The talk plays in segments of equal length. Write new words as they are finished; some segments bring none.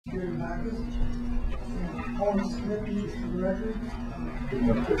package. Colin Smith needs for the record. In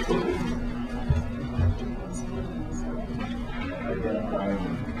the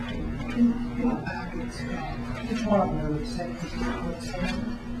packets, each one of them would say what's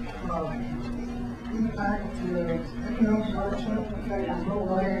saying. In the packet, economic hardship affects low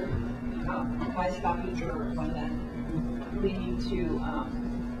life. If I stop you for one of that, we need to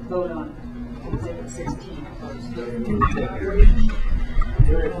vote on Exhibit 16 first.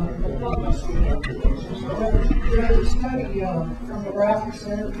 There's a study from the Nebraska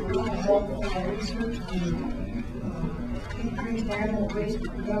Center for Health and Research on increased animal waste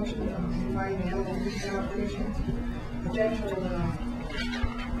production from confined animal feed operations, potential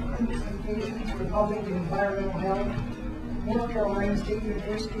implications for public and environmental health, North Carolina State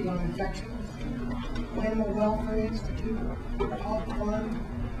University on infections, Animal Welfare Institute, Hog Farm,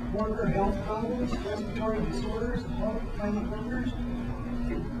 worker health problems, respiratory disorders, and hog confinement workers.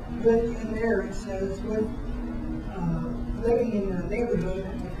 In there it says with living in a neighborhood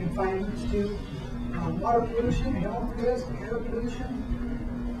with confinements to water pollution, health risk, air pollution.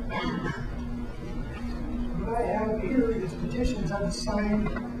 What I have here is petitions I've signed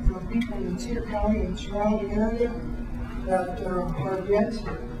from people in Cedar County and surrounding area that are against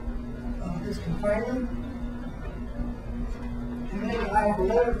this confinement. And then I have a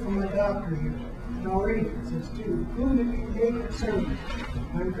letter from my doctor here. And I'll read it. It says, to whom it may concern,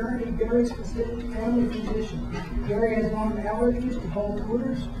 I'm currently Gary's specific family physician. Gary has known allergies to both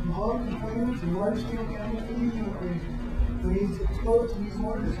odors, to hog confinements, and large-scale animal feeding operations. When he's exposed to these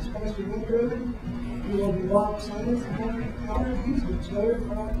orders, especially wind-driven, he will develop sinus and allergies, which later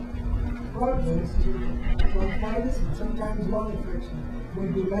progress to bronchitis and sometimes lung infection. We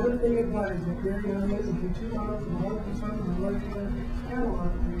do medically advise that Gary undergoes within 2 hours of hog confinement and large-scale animal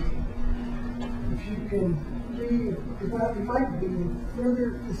operation. If you can, please, if I can be of further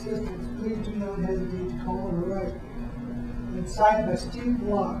assistance, please do not hesitate to call or write. And it's signed by Steve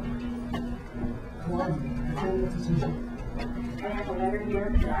Block, Columbia, family physician. I have a letter here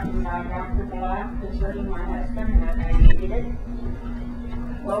from Dr. Block concerning my husband, and I needed it.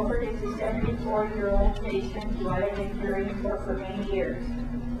 Wilford is a 74-year-old patient who I have been caring for many years.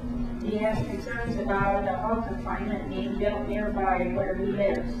 He has concerns about a hog confinement being built nearby where he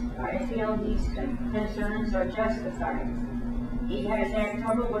lives. I feel these concerns are justified. He has had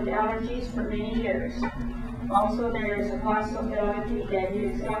trouble with allergies for many years. Also, there is a possibility that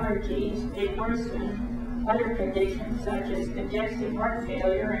his allergies may worsen other conditions such as congestive heart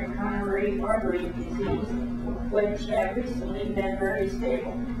failure and coronary artery disease, which have recently been very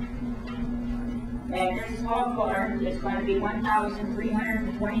stable. And this hog barn is going to be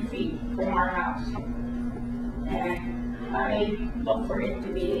 1,320 feet from our house. And I look for it to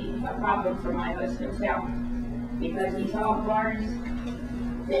be a problem for my husband's health, because these hog barns,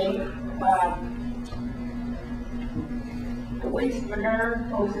 the waste manure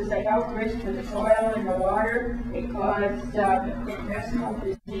poses a health risk to the soil and the water. It causes intestinal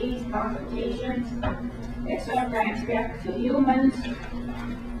disease complications. It sometimes gets to humans.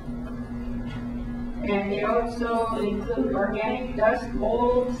 And they also include organic dust,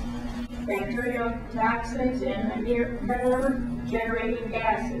 molds, bacterial toxins, and manure-generating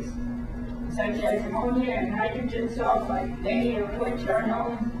gases, such as ammonia and hydrogen sulfide, many of which are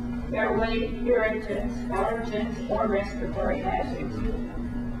known airway irritants, allergens, or respiratory hazards.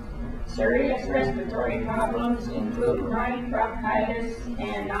 Serious respiratory problems include chronic bronchitis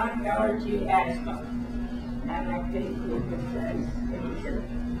and non-allergy asthma. And I'd like to include this as signature.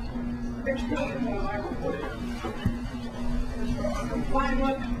 Next question I would put in is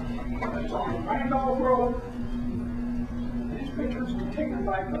confinement. It's on Randolph Road. These pictures were taken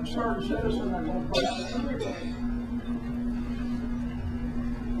by a concerned citizen and will put out everybody.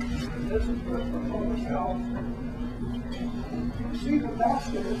 This is good for public health. You see the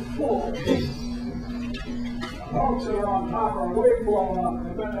basket is full. Dogs that are on top are way blown up.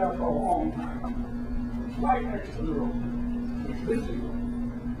 They've been there for a long time. It's right next to the road. It's busy.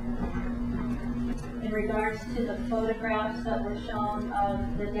 In regards to the photographs that were shown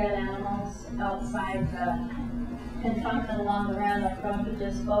of the dead animals outside the confinement along the Randolph Road you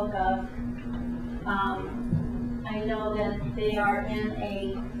just spoke of, I know that they are in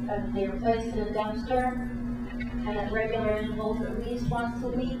they are placed in a dumpster and at regular intervals at least once a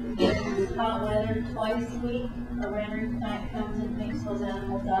week. If it's hot weather, twice a week. A rendering plant comes and picks those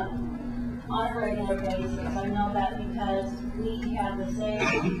animals up on a regular basis. I know that because we have the same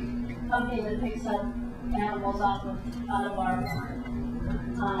company that picks up animals out of our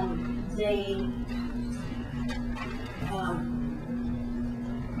barn. They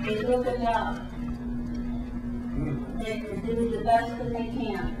look it up. They do the best that they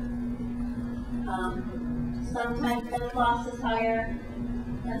can. Sometimes the cost is higher,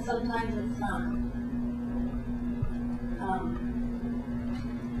 and sometimes it's not.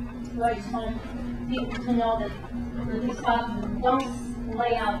 So I just want people to know that these boxes don't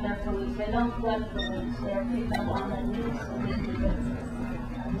lay out there for weeks, they don't collect for weeks, they're picked up on the news so we can get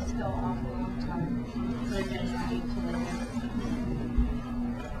I'm still off a long time. We're going to speak to the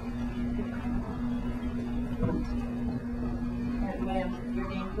Ma'am, your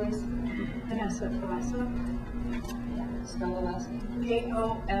name, please? Vanessa Palessa. Spell the last name.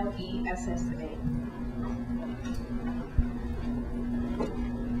 K-O-L-E-S-S-A.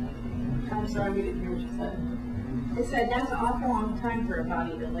 I'm sorry, we didn't hear what you said. It said that's an awful long time for a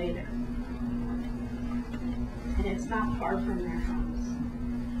body to lay there. And it's not far from their house.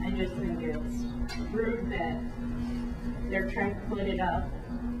 I just think it's rude that they're trying to put it up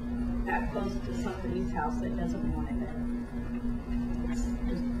that close to somebody's house that doesn't want it there. It's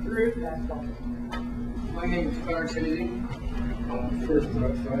just rude, that's all. My name is Cedar. First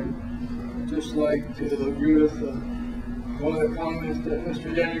off, I'd just like to agree with one of the comments that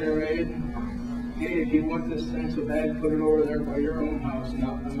Mr. Denninger made. Hey, if you want this thing so bad, put it over there by your own house,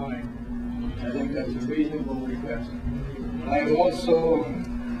 not by mine. I think that's a reasonable request. I also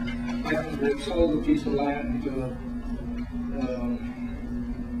happened to have sold a piece of land to the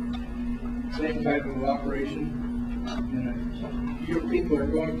same type of operation. And your people are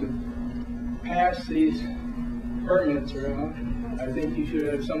going to pass these permits around. I think you should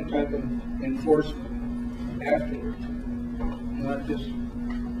have some type of enforcement afterwards, not just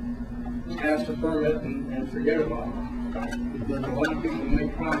pass the permit and forget about it. Because a lot of people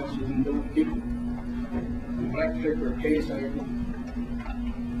make promises and don't keep them. In my particular case, I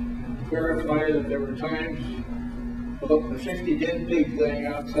can verify that there were times about the 50 dead pigs laying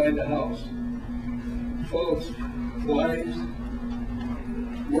outside the house, full of flies,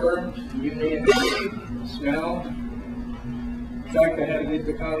 worms, you name it, smell. In fact, I had to get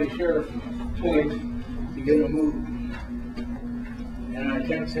the county sheriff twice to get them moved. And I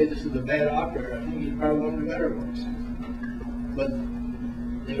can't say this is a bad operator. I think he's probably one of the better ones. But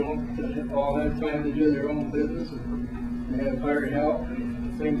they don't all have time to do their own business, and they have hired help,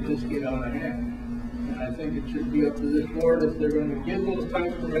 and things just get out of hand. And I think it should be up to this board if they're going to give those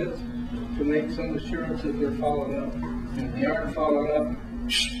type permits to make some assurance that they're followed up. And if they aren't followed up,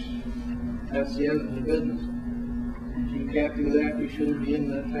 that's the end of the business. If you can't do that, you shouldn't be in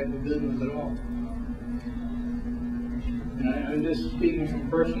that type of business at all. And I'm just speaking from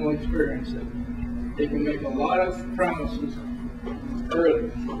personal experience that they can make a lot of promises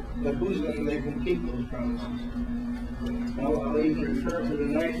early, but who's going to make them keep those promises? I'll even refer to the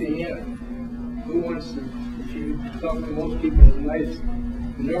nicing in. Who wants to, if you talk to most people with a nice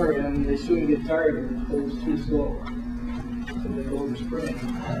Nurian, they soon get tired of it because it's too slow. So they go to spring,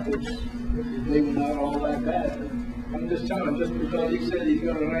 which is maybe not all that bad. I'm just telling, just because he said he's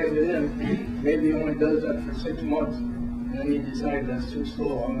going to knife it in, maybe he only does that for 6 months. And then he decides that's too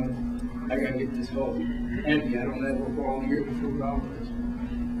slow. I gotta get this hole empty. I don't have a volunteer to prove out this. I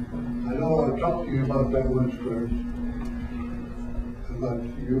know I talked to you about that once, first. About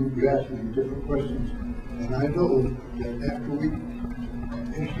you asked me different questions, and I know that after we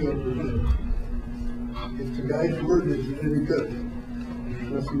issue the list, if the guy's word isn't any good,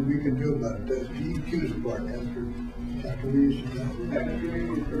 there's nothing we can do about it. That's DEQ's part after we issue that. Haven't you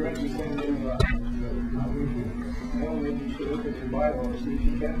really correctly said that well, maybe you should look at your bylaws, see if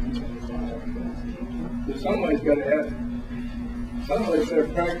you can do something. Because somebody's got to somebody's got to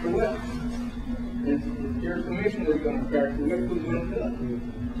crack the whip. If your commissioner is going to crack the whip, who's going to do it?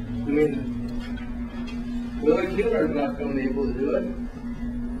 I mean, Willie Killer's not going to be able to do it.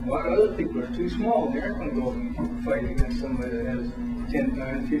 A lot of other people are too small. They aren't going to go fight against somebody that has 10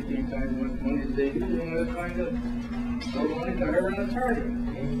 times, 15 times as much money as they do. They're going to find out more money to hire an attorney.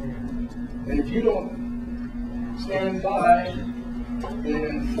 And if you don't stand by and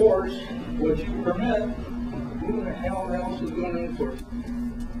enforce what you permit, who the hell else is going to enforce it?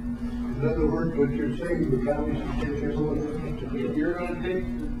 In other words, what you're saying, the county should take everyone. If you're going to take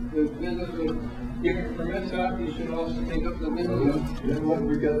the business of giving permits out, you should also take up the business of Then what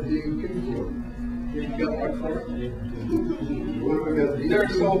we got DEQ for? you got what for it. What do we got DEQ They're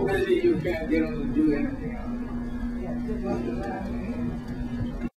so for? busy you can't get them to do anything out of it.